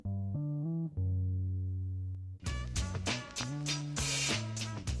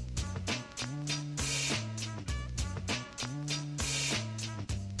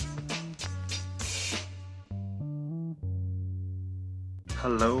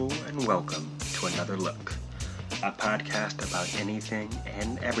Hello and welcome to Another Look, a podcast about anything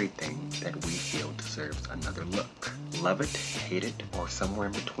and everything that we feel deserves another look. Love it, hate it, or somewhere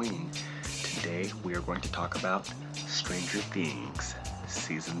in between. Today we are going to talk about Stranger Things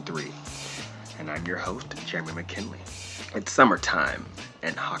Season 3. And I'm your host, Jeremy McKinley. It's summertime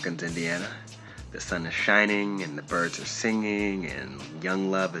in Hawkins, Indiana. The sun is shining and the birds are singing and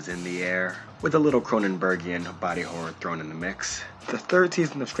young love is in the air, with a little Cronenbergian body horror thrown in the mix. The third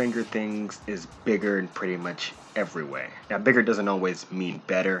season of Stranger Things is bigger in pretty much every way. Now, bigger doesn't always mean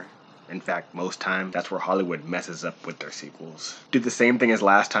better. In fact, most times, that's where Hollywood messes up with their sequels. Do the same thing as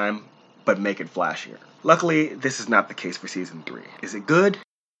last time, but make it flashier. Luckily, this is not the case for Season 3. Is it good?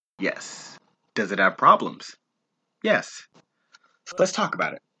 Yes. Does it have problems? Yes. So let's talk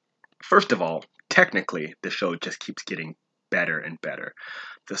about it. First of all, technically, the show just keeps getting better and better.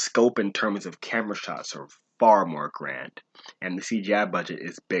 The scope in terms of camera shots are far more grand, and the CGI budget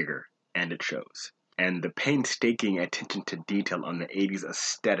is bigger, and it shows. And the painstaking attention to detail on the 80s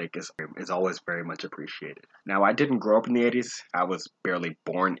aesthetic is always very much appreciated. Now, I didn't grow up in the 80s. I was barely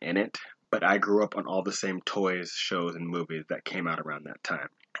born in it, but I grew up on all the same toys, shows, and movies that came out around that time.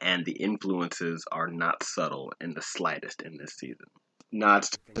 And the influences are not subtle in the slightest in this season. Nods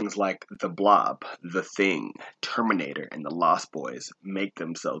to things like The Blob, The Thing, Terminator, and The Lost Boys make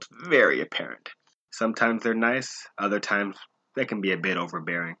themselves very apparent. Sometimes they're nice, other times they can be a bit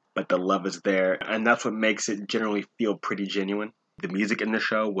overbearing, but the love is there, and that's what makes it generally feel pretty genuine. The music in the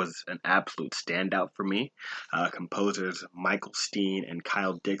show was an absolute standout for me. Composers Michael Steen and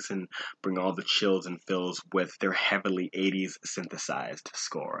Kyle Dixon bring all the chills and feels with their heavily 80s synthesized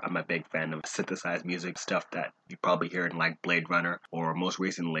score. I'm a big fan of synthesized music, stuff that you probably hear in like Blade Runner, or most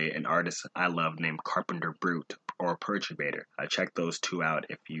recently an artist I love named Carpenter Brute or Perturbator. Check those two out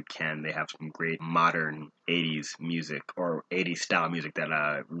if you can. They have some great modern 80s music or 80s style music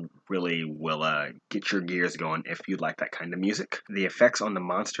that really will get your gears going if you like that kind of music. The effects on the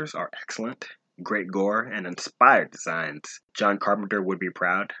monsters are excellent. Great gore and inspired designs. John Carpenter would be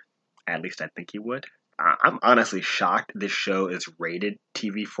proud. At least I think he would. I'm honestly shocked this show is rated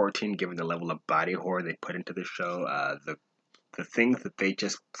TV-14 given the level of body horror they put into the show. The things that they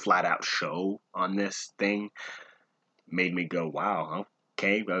just flat out show on this thing made me go, wow,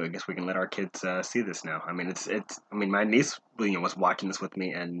 okay, well, I guess we can let our kids see this now. I mean, my niece, was watching this with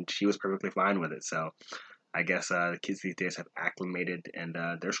me, and she was perfectly fine with it. So, I guess the kids these days have acclimated, and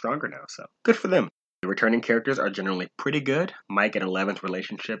they're stronger now. So, good for them. The returning characters are generally pretty good. Mike and Eleven's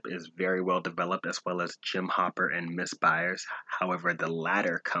relationship is very well developed, as well as Jim Hopper and Miss Byers. However, the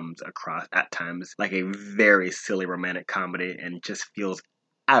latter comes across at times like a very silly romantic comedy and just feels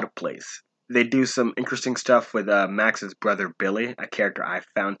out of place. They do some interesting stuff with Max's brother Billy, a character I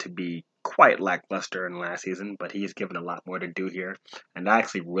found to be quite lackluster in last season, but he's given a lot more to do here. And I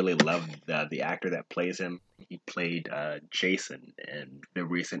actually really love the actor that plays him. He played Jason in the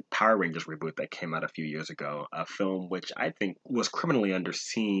recent Power Rangers reboot that came out a few years ago, a film which I think was criminally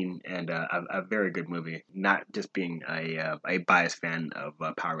underseen and a very good movie. Not just being a biased fan of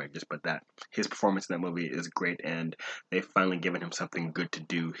Power Rangers, but that his performance in that movie is great, and they've finally given him something good to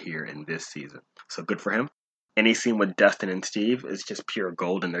do here in this season. So good for him. Any scene with Dustin and Steve is just pure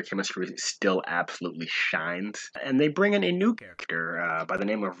gold, and their chemistry still absolutely shines. And they bring in a new character by the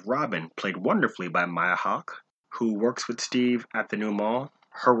name of Robin, played wonderfully by Maya Hawke, who works with Steve at the new mall.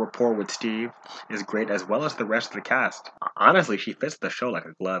 Her rapport with Steve is great, as well as the rest of the cast. Honestly, she fits the show like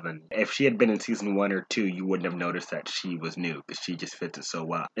a glove, and if she had been in season 1 or 2, you wouldn't have noticed that she was new, because she just fits it so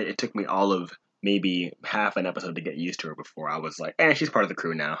well. It took me all of maybe half an episode to get used to her before I was like, she's part of the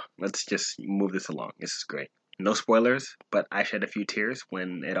crew now. Let's just move this along. This is great. No spoilers, but I shed a few tears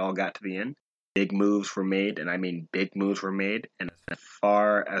when it all got to the end. Big moves were made, and I mean big moves were made, and as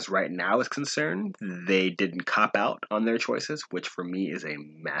far as right now is concerned, they didn't cop out on their choices, which for me is a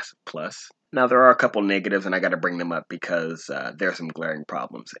massive plus. Now, there are a couple negatives, and I gotta bring them up because there are some glaring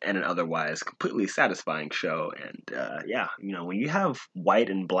problems in an otherwise completely satisfying show. And when you have white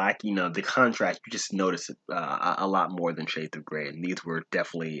and black, the contrast, you just notice it a lot more than shades of gray. And these were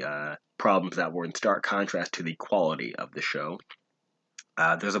definitely problems that were in stark contrast to the quality of the show.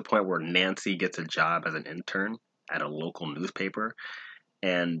 There's a point where Nancy gets a job as an intern at a local newspaper,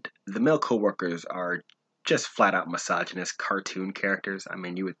 and the male coworkers are just flat out misogynist cartoon characters. I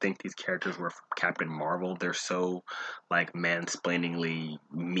mean, you would think these characters were from Captain Marvel. They're so, like, mansplainingly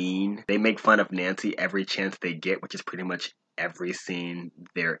mean. They make fun of Nancy every chance they get, which is pretty much every scene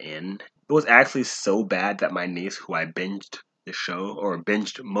they're in. It was actually so bad that my niece, who I binged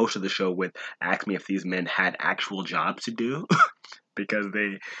most of the show with, asked me if these men had actual jobs to do because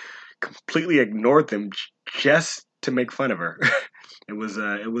they completely ignored them just to make fun of her. It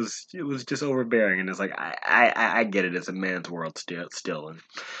was just overbearing, and it's like I get it. It's a man's world still, and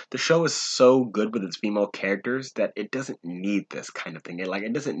the show is so good with its female characters that it doesn't need this kind of thing.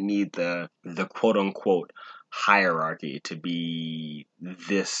 It doesn't need the quote unquote hierarchy to be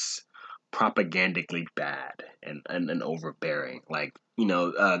this propagandically bad and overbearing.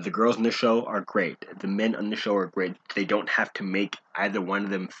 The girls in the show are great. The men on the show are great. They don't have to make either one of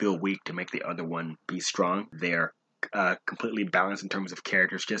them feel weak to make the other one be strong. They are completely balanced in terms of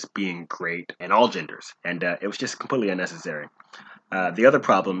characters just being great and all genders. And it was just completely unnecessary. The other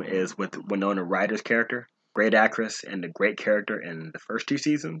problem is with Winona Ryder's character. Great actress and a great character in the first 2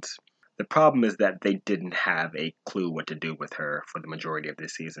 seasons. The problem is that they didn't have a clue what to do with her for the majority of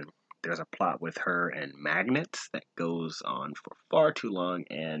this season. There's a plot with her and magnets that goes on for far too long,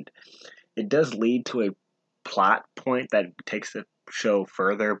 and it does lead to a plot point that takes the show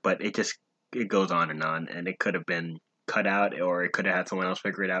further, but it goes on, and it could have been cut out, or it could have had someone else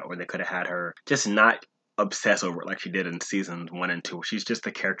figure it out, or they could have had her just not obsess over it like she did in seasons 1 and 2. She's just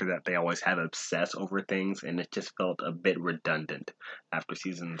the character that they always have obsess over things, and it just felt a bit redundant after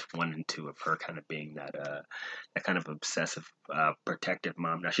seasons 1 and 2 of her kind of being that kind of obsessive, protective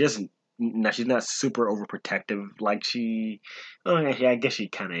mom. She's not super overprotective like I guess she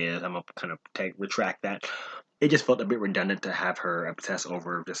kind of is. I'm gonna kind of retract that. It just felt a bit redundant to have her obsess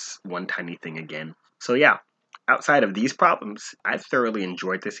over just one tiny thing again. So yeah, outside of these problems, I thoroughly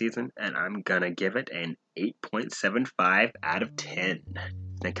enjoyed this season, and I'm gonna give it an 8.75 out of 10.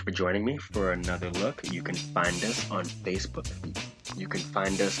 Thank you for joining me for another look. You can find us on Facebook. You can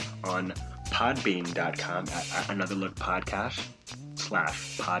find us on podbean.com at Another Look Podcast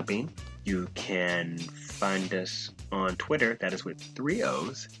 /Podbean. You can find us on Twitter, that is with 3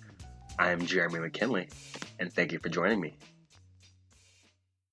 O's. I'm Jeremy McKinley, and thank you for joining me.